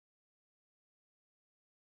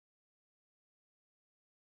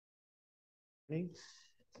Okay.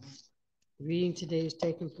 The reading today is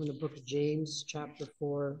taken from the book of James, chapter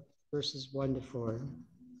 4, verses 1 to 4.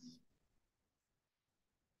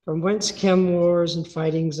 From whence come wars and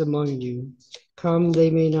fightings among you? Come they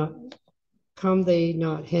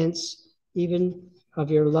not hence, even of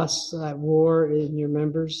your lusts at war in your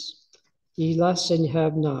members? Ye lust and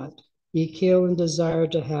have not. Ye kill and desire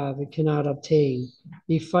to have and cannot obtain.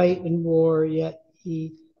 Ye fight and war, yet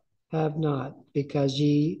ye have not, because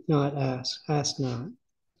ye not ask not.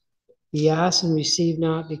 Ye ask and receive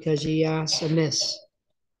not, because ye ask amiss,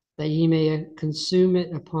 that ye may consume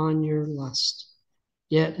it upon your lust.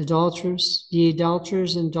 Yet ye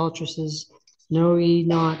adulterers and adulteresses, know ye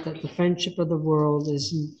not that the friendship of the world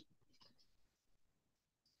is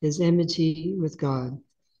enmity with God?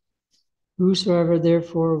 Whosoever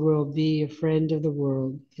therefore will be a friend of the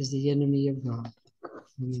world is the enemy of God.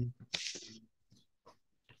 Amen.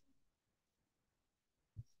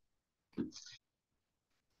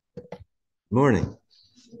 Morning.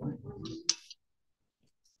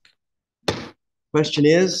 Question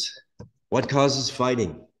is, what causes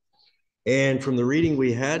fighting? And from the reading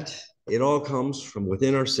we had, it all comes from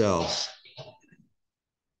within ourselves.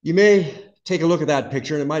 You may take a look at that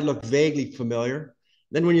picture and it might look vaguely familiar.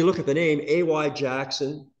 Then when you look at the name A.Y.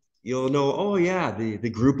 Jackson, you'll know, oh yeah, the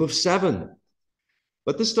group of seven.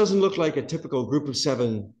 But this doesn't look like a typical group of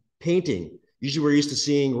seven painting. Usually we're used to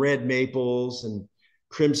seeing red maples and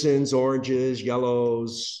crimsons, oranges,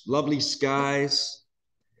 yellows, lovely skies,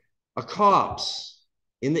 a copse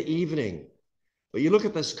in the evening. But you look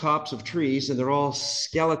at this copse of trees and they're all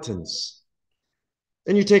skeletons.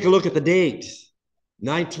 Then you take a look at the date,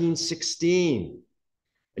 1916.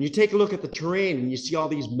 And you take a look at the terrain and you see all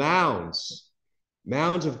these mounds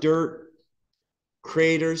of dirt,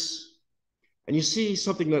 craters, and you see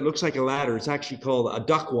something that looks like a ladder. It's actually called a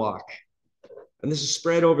duck walk. And this is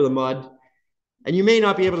spread over the mud. And you may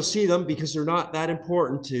not be able to see them because they're not that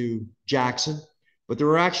important to Jackson, but there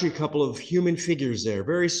were actually a couple of human figures there,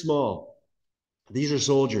 very small. These are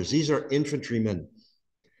soldiers. These are infantrymen.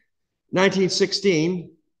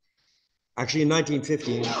 1916, actually in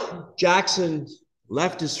 1915, Jackson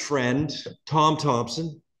left his friend, Tom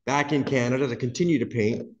Thompson, back in Canada to continue to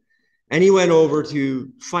paint, and he went over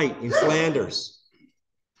to fight in Flanders.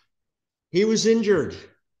 He was injured,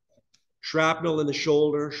 shrapnel in the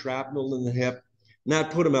shoulder, shrapnel in the hip, and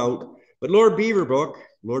that put him out. But Lord Beaverbrook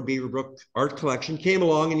Art Collection came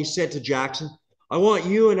along and he said to Jackson, I want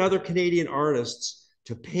you and other Canadian artists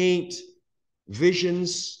to paint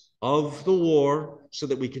visions of the war so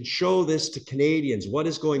that we can show this to Canadians, what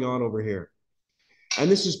is going on over here.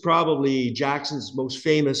 And this is probably Jackson's most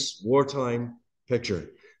famous wartime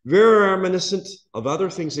picture. Very reminiscent of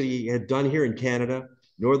other things that he had done here in Canada,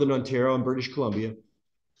 Northern Ontario and British Columbia,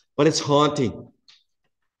 but it's haunting.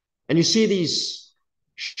 And you see these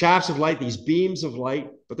shafts of light, these beams of light,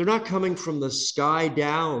 but they're not coming from the sky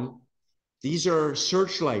down. These are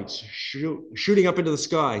searchlights shooting up into the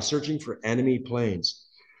sky, searching for enemy planes.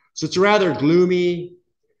 So it's a rather gloomy,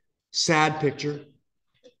 sad picture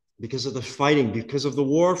because of the fighting, because of the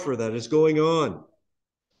warfare that is going on.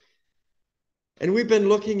 And we've been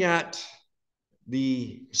looking at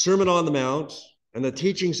the Sermon on the Mount and the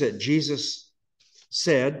teachings that Jesus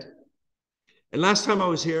said. And last time I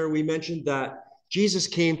was here, we mentioned that Jesus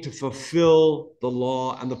came to fulfill the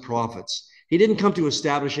law and the prophets. He didn't come to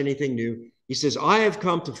establish anything new. He says, I have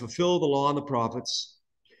come to fulfill the law and the prophets,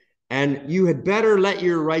 and you had better let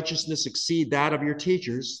your righteousness exceed that of your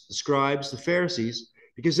teachers, the scribes, the Pharisees,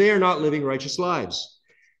 because they are not living righteous lives.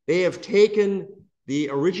 They have taken the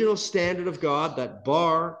original standard of God, that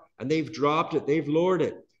bar, and they've dropped it, they've lowered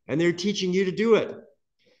it, and they're teaching you to do it.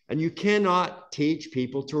 And you cannot teach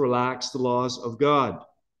people to relax the laws of God.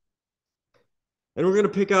 And we're going to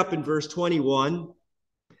pick up in verse 21.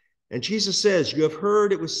 And Jesus says, you have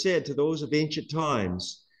heard it was said to those of ancient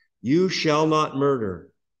times, you shall not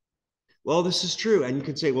murder. Well, this is true. And you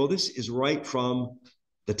can say, well, this is right from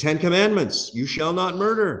the 10 Commandments. You shall not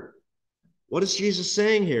murder. What is Jesus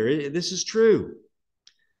saying here? This is true.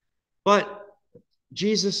 But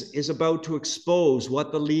Jesus is about to expose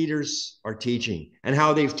what the leaders are teaching and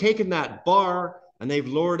how they've taken that bar and they've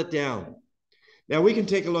lowered it down. Now, we can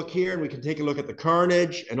take a look here and we can take a look at the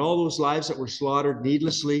carnage and all those lives that were slaughtered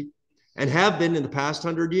needlessly and have been in the past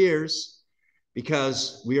 100 years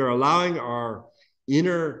because we are allowing our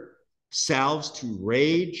inner selves to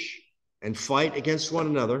rage and fight against one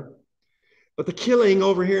another. But the killing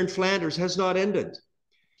over here in Flanders has not ended.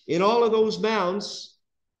 In all of those mounds,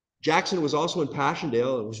 Jackson was also in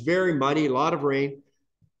Passchendaele. It was very muddy, a lot of rain.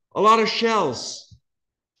 A lot of shells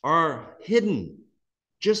are hidden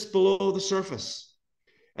just below the surface.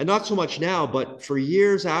 And not so much now, but for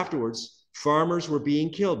years afterwards, farmers were being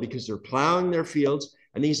killed because they're plowing their fields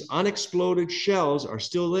and these unexploded shells are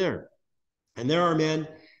still there. And there are men,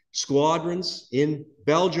 squadrons in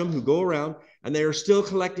Belgium who go around and they are still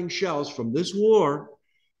collecting shells from this war.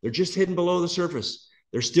 They're just hidden below the surface.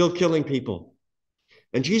 They're still killing people.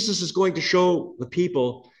 And Jesus is going to show the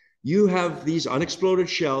people, you have these unexploded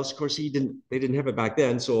shells. Of course, they didn't have it back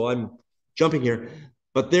then, so I'm jumping here.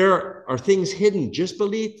 But there are things hidden just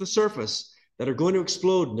beneath the surface that are going to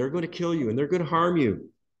explode and they're going to kill you and they're going to harm you.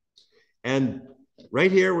 And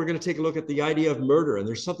right here, we're going to take a look at the idea of murder, and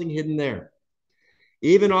there's something hidden there.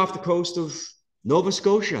 Even off the coast of Nova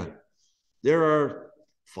Scotia, there are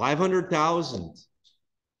 500,000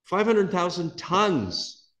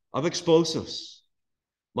 tons of explosives.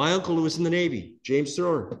 My uncle, who was in the Navy, James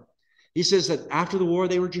Thrower, he says that after the war,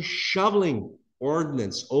 they were just shoveling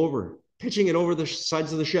ordnance over, pitching it over the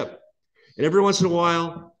sides of the ship. And every once in a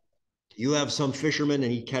while, you have some fisherman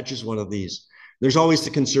and he catches one of these. There's always the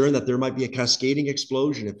concern that there might be a cascading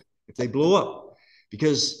explosion if they blow up,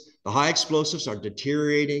 because the high explosives are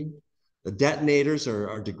deteriorating, the detonators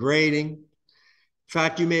are degrading. In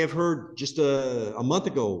fact, you may have heard just a month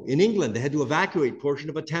ago in England, they had to evacuate a portion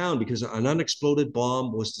of a town because an unexploded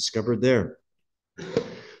bomb was discovered there.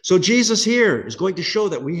 So Jesus here is going to show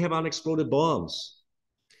that we have unexploded bombs.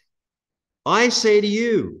 I say to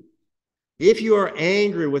you, if you are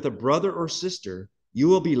angry with a brother or sister, you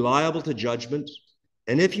will be liable to judgment.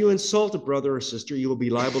 And if you insult a brother or sister, you will be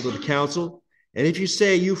liable to the council. And if you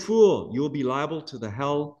say, you fool, you will be liable to the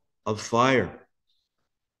hell of fire.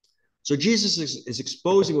 So Jesus is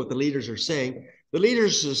exposing what the leaders are saying. The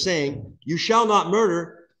leaders are saying, you shall not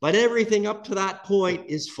murder, but everything up to that point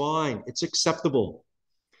is fine. It's acceptable.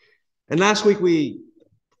 And last week we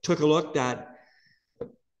took a look at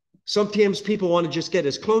sometimes people want to just get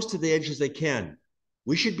as close to the edge as they can.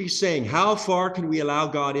 We should be saying, how far can we allow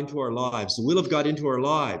God into our lives, the will of God into our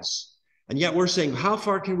lives? And yet we're saying, how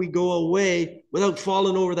far can we go away without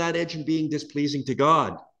falling over that edge and being displeasing to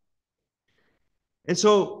God? And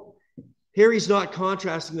so here he's not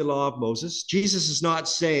contrasting the law of Moses. Jesus is not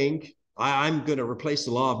saying, I'm going to replace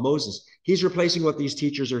the law of Moses. He's replacing what these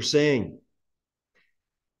teachers are saying.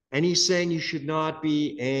 And he's saying you should not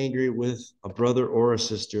be angry with a brother or a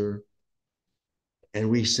sister. And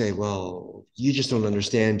we say, well, you just don't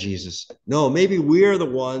understand, Jesus. No, maybe we're the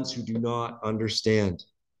ones who do not understand.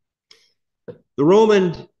 The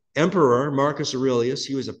Roman emperor, Marcus Aurelius,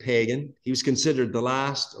 he was a pagan. He was considered the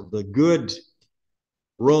last of the good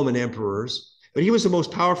Roman emperors, but he was the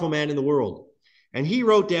most powerful man in the world. And he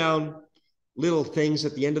wrote down little things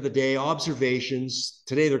at the end of the day, observations.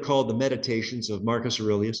 Today they're called the Meditations of Marcus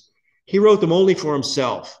Aurelius. He wrote them only for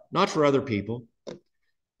himself, not for other people.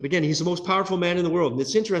 But again, he's the most powerful man in the world. And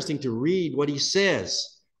it's interesting to read what he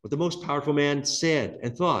says, what the most powerful man said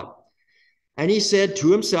and thought. And he said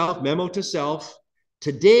to himself, memo to self,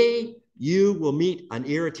 today you will meet an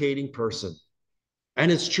irritating person.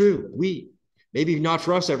 And it's true. Maybe not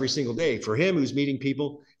for us every single day. For him who's meeting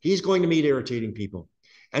people, he's going to meet irritating people.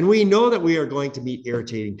 And we know that we are going to meet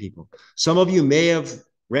irritating people. Some of you may have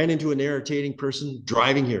ran into an irritating person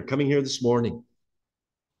driving here, coming here this morning.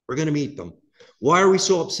 We're going to meet them. Why are we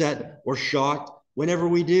so upset or shocked whenever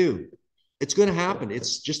we do? It's going to happen.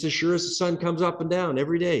 It's just as sure as the sun comes up and down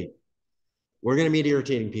every day. We're going to meet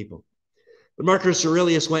irritating people. But Marcus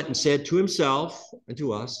Aurelius went and said to himself and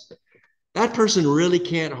to us, that person really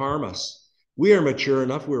can't harm us. We are mature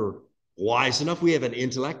enough. We're wise enough. We have an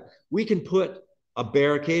intellect. We can put a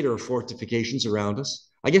barricade or fortifications around us.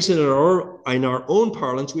 I guess in our own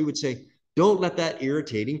parlance, we would say, don't let that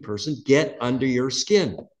irritating person get under your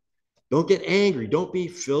skin. Don't get angry. Don't be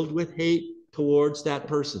filled with hate towards that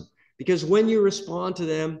person. Because when you respond to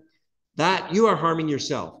them, that you are harming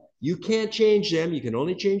yourself. You can't change them. You can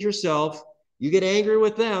only change yourself. You get angry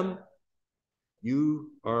with them.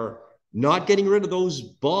 You are not getting rid of those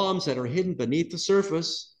bombs that are hidden beneath the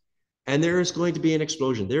surface. And there is going to be an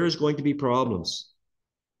explosion. There is going to be problems.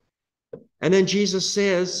 And then Jesus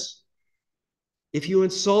says, if you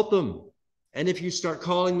insult them, and if you start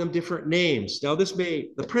calling them different names. Now,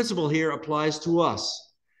 the principle here applies to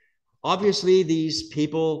us. Obviously, these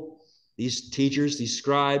people, these teachers, these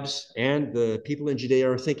scribes, and the people in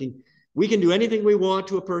Judea are thinking, we can do anything we want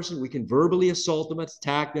to a person. We can verbally assault them,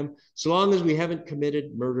 attack them. So long as we haven't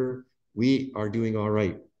committed murder, we are doing all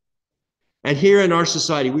right. And here in our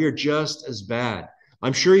society, we are just as bad.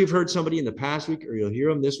 I'm sure you've heard somebody in the past week, or you'll hear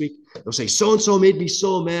them this week. They'll say, so-and-so made me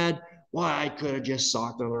so mad. Why, I could have just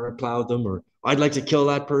socked them or plowed them, or I'd like to kill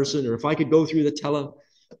that person, or if I could go through the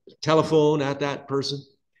telephone at that person.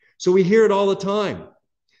 So we hear it all the time.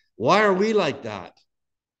 Why are we like that?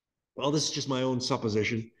 well, this is just my own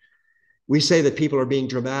supposition. We say that people are being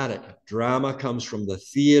dramatic. Drama comes from the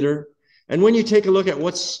theater. And when you take a look at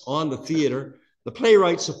what's on the theater, the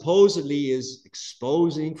playwright supposedly is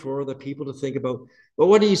exposing for the people to think about. But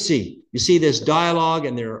what do you see? You see this dialogue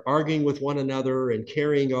and they're arguing with one another and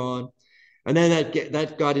carrying on. And then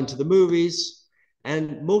that got into the movies.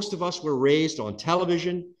 And most of us were raised on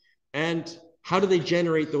television. And how do they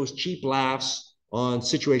generate those cheap laughs on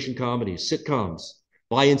situation comedies, sitcoms,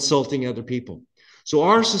 by insulting other people? So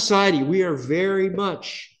our society, we are very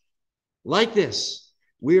much like this.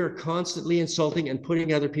 We are constantly insulting and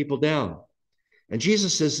putting other people down. And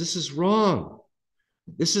Jesus says, this is wrong.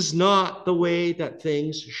 This is not the way that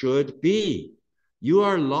things should be. You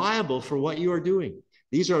are liable for what you are doing.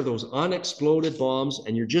 These are those unexploded bombs,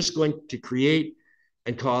 and you're just going to create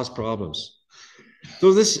and cause problems.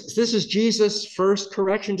 So this is Jesus' first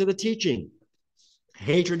correction to the teaching.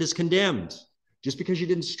 Hatred is condemned. Just because you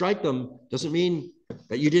didn't strike them doesn't mean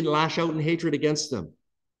that you didn't lash out in hatred against them.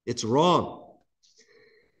 It's wrong.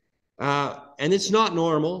 And it's not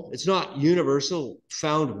normal. It's not universal,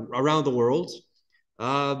 found around the world.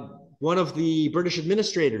 One of the British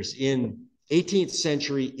administrators in 18th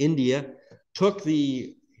century India took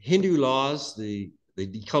the Hindu laws, they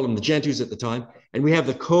call them the Gentus at the time, and we have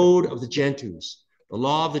the Code of the Gentus, the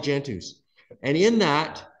law of the Gentus. And in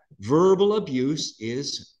that, verbal abuse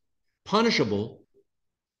is punishable.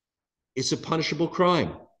 It's a punishable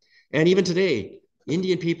crime. And even today,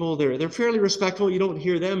 Indian people, they're fairly respectful. You don't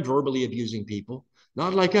hear them verbally abusing people,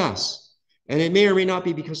 not like us. And it may or may not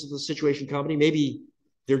be because of the situation comedy. Maybe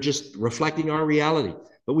they're just reflecting our reality.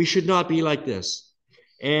 But we should not be like this.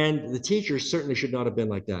 And the teachers certainly should not have been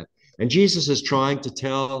like that. And Jesus is trying to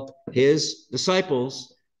tell his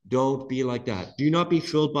disciples, don't be like that. Do not be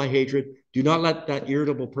filled by hatred. Do not let that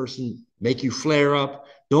irritable person make you flare up.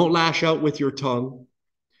 Don't lash out with your tongue.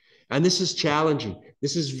 And this is challenging.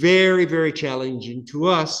 This is very, very challenging to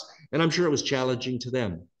us. And I'm sure it was challenging to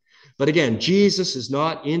them. But again, Jesus is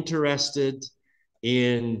not interested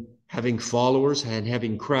in having followers and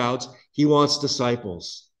having crowds. He wants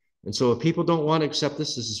disciples. And so if people don't want to accept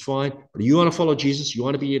this, this is fine. But if you want to follow Jesus, you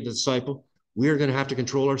want to be a disciple, we're going to have to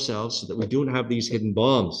control ourselves so that we don't have these hidden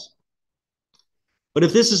bombs. But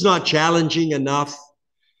if this is not challenging enough,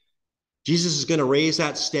 Jesus is going to raise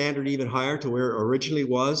that standard even higher to where it originally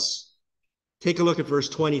was. Take a look at verse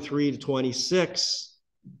 23 to 26.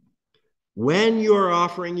 When you are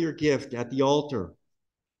offering your gift at the altar,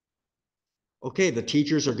 okay, the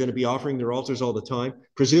teachers are going to be offering their altars all the time.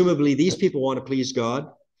 Presumably, these people want to please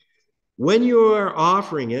God. When you are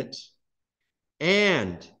offering it,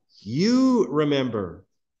 and you remember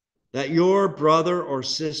that your brother or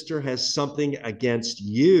sister has something against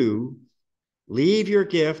you, leave your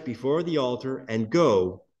gift before the altar and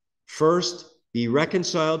go. First, be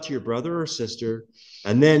reconciled to your brother or sister,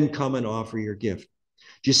 and then come and offer your gift.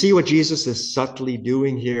 Do you see what Jesus is subtly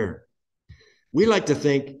doing here? We like to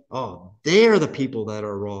think, oh, they're the people that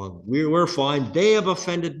are wrong. We're fine. They have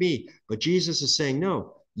offended me. But Jesus is saying,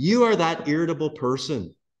 no, you are that irritable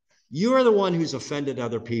person. You are the one who's offended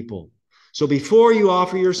other people. So before you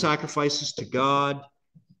offer your sacrifices to God,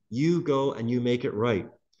 you go and you make it right.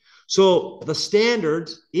 So the standard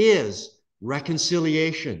is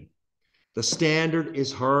reconciliation. The standard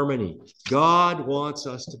is harmony. God wants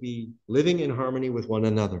us to be living in harmony with one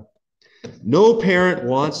another. No parent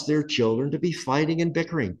wants their children to be fighting and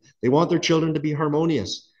bickering. They want their children to be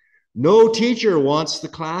harmonious. No teacher wants the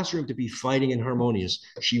classroom to be fighting and harmonious.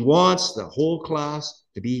 She wants the whole class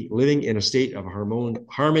to be living in a state of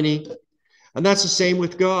harmony. And that's the same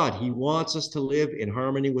with God. He wants us to live in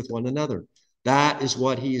harmony with one another. That is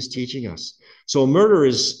what he is teaching us. So murder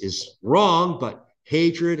is wrong, but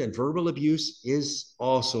hatred and verbal abuse is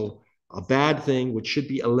also a bad thing which should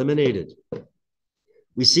be eliminated.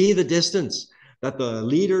 We see the distance that the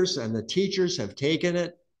leaders and the teachers have taken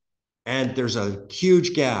it, and there's a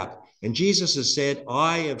huge gap. And Jesus has said,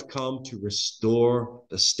 I have come to restore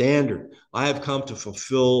the standard. I have come to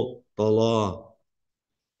fulfill the law.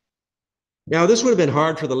 Now, this would have been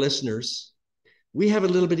hard for the listeners. We have it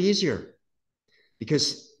a little bit easier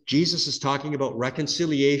because Jesus is talking about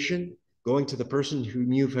reconciliation, going to the person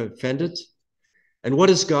whom you've offended. And what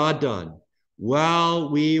has God done?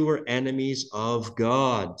 While we were enemies of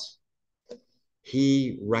God,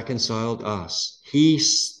 he reconciled us. He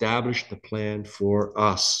established the plan for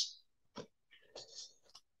us.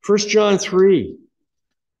 1 John 3,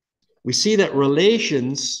 we see that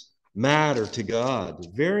relations matter to God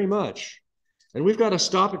very much. And we've got to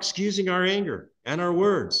stop excusing our anger and our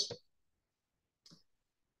words.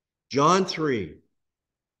 John 3.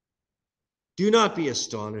 Do not be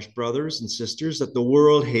astonished, brothers and sisters, that the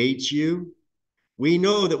world hates you. We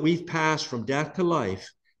know that we've passed from death to life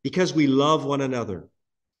because we love one another.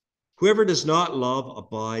 Whoever does not love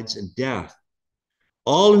abides in death.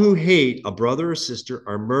 All who hate a brother or sister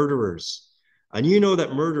are murderers, and you know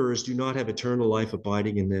that murderers do not have eternal life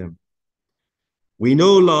abiding in them. We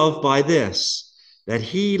know love by this, that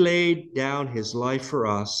he laid down his life for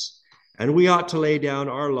us, and we ought to lay down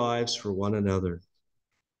our lives for one another.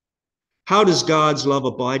 How does God's love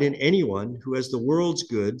abide in anyone who has the world's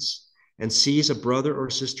goods and sees a brother or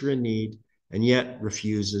sister in need and yet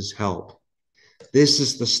refuses help? This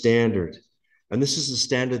is the standard. And this is the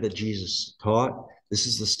standard that Jesus taught. This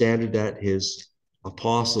is the standard that his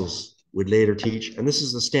apostles would later teach. And this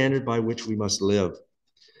is the standard by which we must live.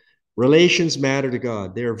 Relations matter to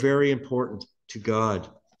God. They are very important to God.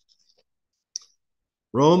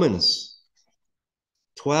 Romans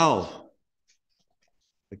 12.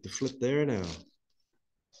 I'd like to flip there now.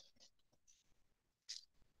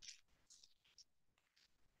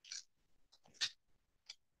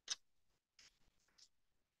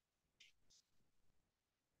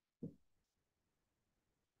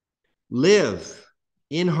 Live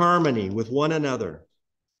in harmony with one another.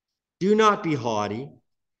 Do not be haughty,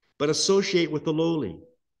 but associate with the lowly.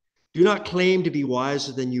 Do not claim to be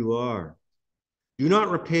wiser than you are. Do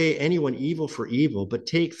not repay anyone evil for evil, but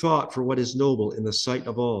take thought for what is noble in the sight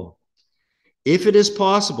of all. If it is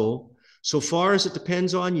possible, so far as it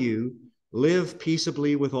depends on you, live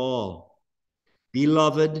peaceably with all.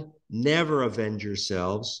 Beloved, never avenge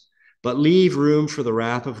yourselves, but leave room for the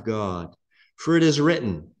wrath of God. For it is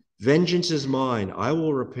written, vengeance is mine, I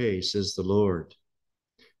will repay, says the Lord.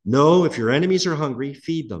 No, if your enemies are hungry,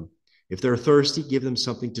 feed them. If they're thirsty, give them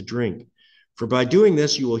something to drink. For by doing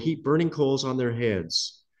this, you will heap burning coals on their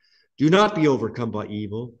heads. Do not be overcome by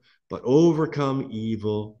evil, but overcome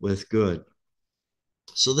evil with good.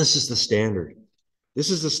 So this is the standard.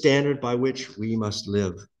 This is the standard by which we must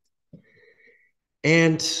live.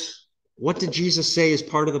 And what did Jesus say is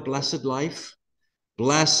part of the blessed life?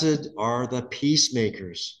 Blessed are the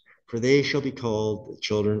peacemakers, for they shall be called the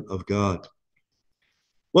children of God.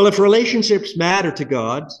 Well, if relationships matter to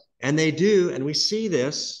God, and they do, and we see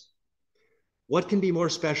this, what can be more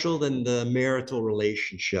special than the marital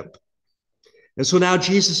relationship? And so now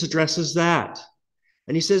Jesus addresses that.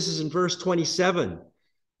 And he says this in verse 27,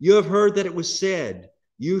 you have heard that it was said,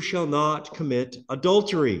 you shall not commit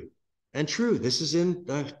adultery. And true, this is in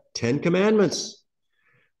the 10 Commandments.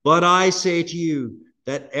 But I say to you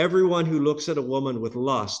that everyone who looks at a woman with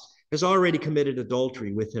lust has already committed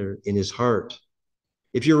adultery with her in his heart.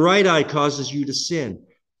 If your right eye causes you to sin,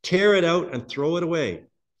 tear it out and throw it away.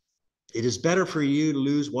 It is better for you to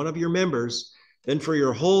lose one of your members than for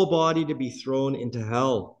your whole body to be thrown into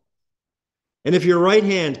hell. And if your right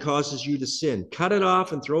hand causes you to sin, cut it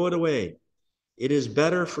off and throw it away. It is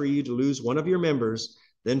better for you to lose one of your members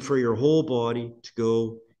than for your whole body to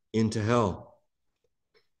go into hell.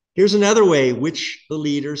 Here's another way which the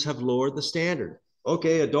leaders have lowered the standard.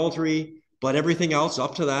 Okay, adultery, but everything else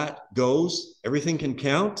up to that goes. Everything can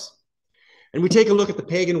count. And we take a look at the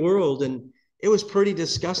pagan world, and it was pretty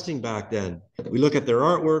disgusting back then. We look at their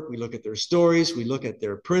artwork, we look at their stories, we look at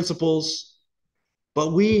their principles,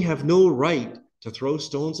 but we have no right to throw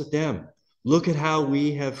stones at them. Look at how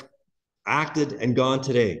we have acted and gone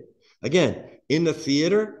today. Again, in the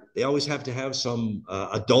theater, they always have to have some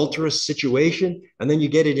adulterous situation, and then you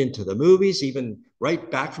get it into the movies, even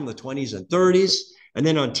right back from the 20s and 30s. And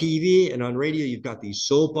then on TV and on radio, you've got these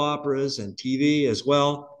soap operas and TV as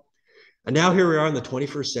well. And now here we are in the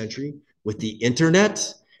 21st century with the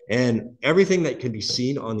internet and everything that can be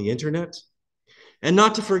seen on the internet. And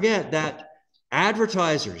not to forget that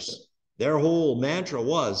advertisers, their whole mantra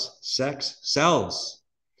was sex sells.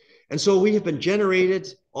 And so we have been generated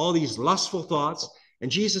all these lustful thoughts.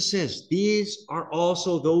 And Jesus says, these are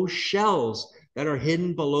also those shells that are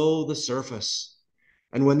hidden below the surface.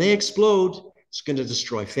 And when they explode, it's going to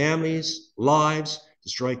destroy families, lives,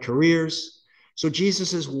 destroy careers. So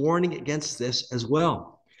Jesus is warning against this as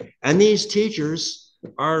well. And these teachers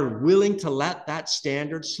are willing to let that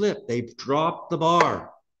standard slip. They've dropped the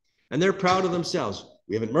bar and they're proud of themselves.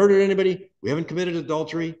 We haven't murdered anybody. We haven't committed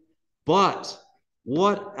adultery. But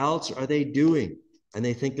what else are they doing? And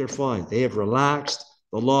they think they're fine. They have relaxed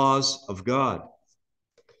the laws of God.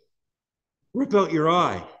 Rip out your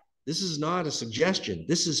eye. This is not a suggestion.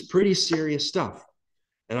 This is pretty serious stuff.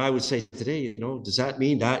 And I would say today, does that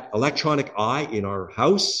mean that electronic eye in our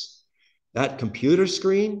house, that computer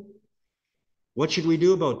screen? What should we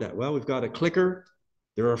do about that? Well, we've got a clicker.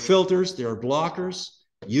 There are filters. There are blockers.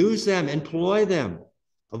 Use them. Employ them.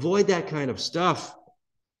 Avoid that kind of stuff.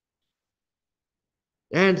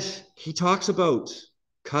 And he talks about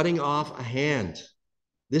cutting off a hand.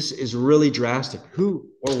 This is really drastic. Who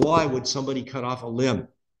or why would somebody cut off a limb?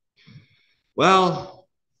 Well,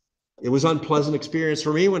 it was an unpleasant experience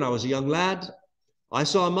for me when I was a young lad. I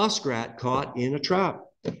saw a muskrat caught in a trap,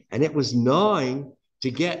 and it was gnawing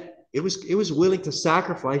to get, it was willing to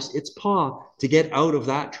sacrifice its paw to get out of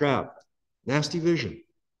that trap. Nasty vision.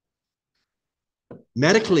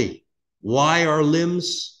 Medically, why are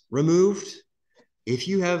limbs removed? If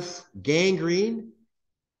you have gangrene,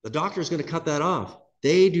 the doctor is going to cut that off.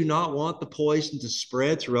 They do not want the poison to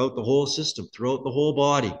spread throughout the whole system, throughout the whole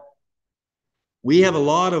body. We have a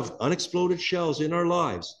lot of unexploded shells in our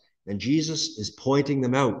lives, and Jesus is pointing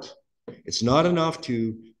them out. It's not enough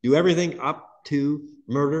to do everything up to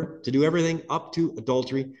murder, to do everything up to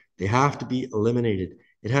adultery. They have to be eliminated.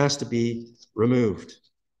 It has to be removed.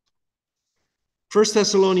 1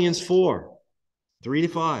 Thessalonians 4,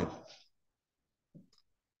 3-5.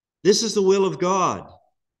 This is the will of God,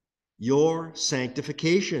 your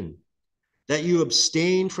sanctification, that you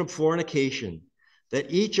abstain from fornication,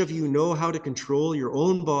 that each of you know how to control your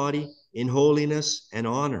own body in holiness and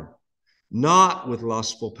honor, not with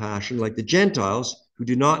lustful passion like the Gentiles who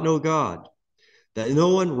do not know God, that no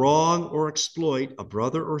one wrong or exploit a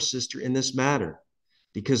brother or sister in this matter,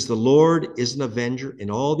 because the Lord is an avenger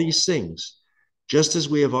in all these things, just as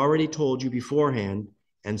we have already told you beforehand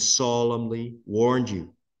and solemnly warned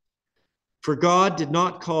you. For God did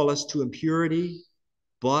not call us to impurity,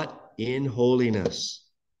 but in holiness.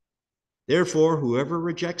 Therefore, whoever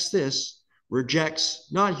rejects this rejects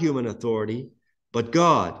not human authority, but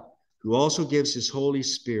God, who also gives his Holy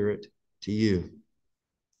Spirit to you.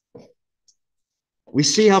 We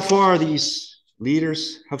see how far these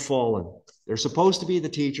leaders have fallen. They're supposed to be the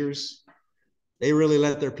teachers. They really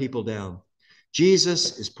let their people down.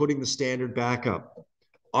 Jesus is putting the standard back up.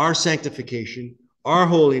 Our sanctification, our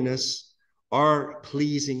holiness, our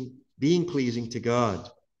being pleasing to God.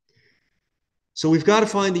 So we've got to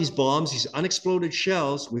find these bombs, these unexploded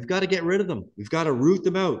shells. We've got to get rid of them. We've got to root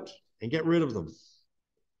them out and get rid of them.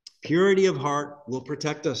 Purity of heart will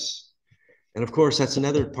protect us. And of course, that's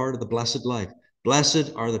another part of the blessed life.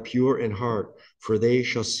 Blessed are the pure in heart, for they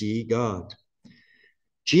shall see God.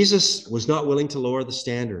 Jesus was not willing to lower the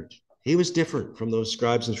standard. He was different from those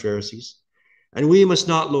scribes and Pharisees. And we must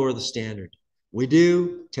not lower the standard. We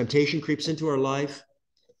do, temptation creeps into our life,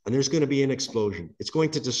 and there's going to be an explosion. It's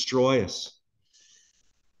going to destroy us.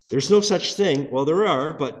 There's no such thing, well, there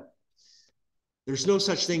are, but there's no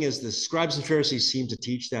such thing as the scribes and Pharisees seem to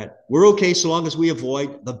teach that we're okay so long as we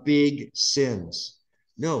avoid the big sins.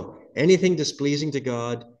 No, anything displeasing to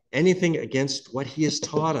God, anything against what he has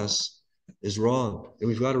taught us is wrong, and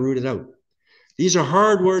we've got to root it out. These are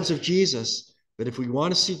hard words of Jesus, but if we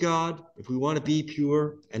want to see God, if we want to be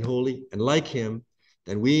pure and holy and like him,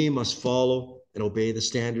 then we must follow and obey the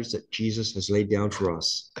standards that Jesus has laid down for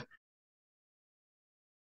us.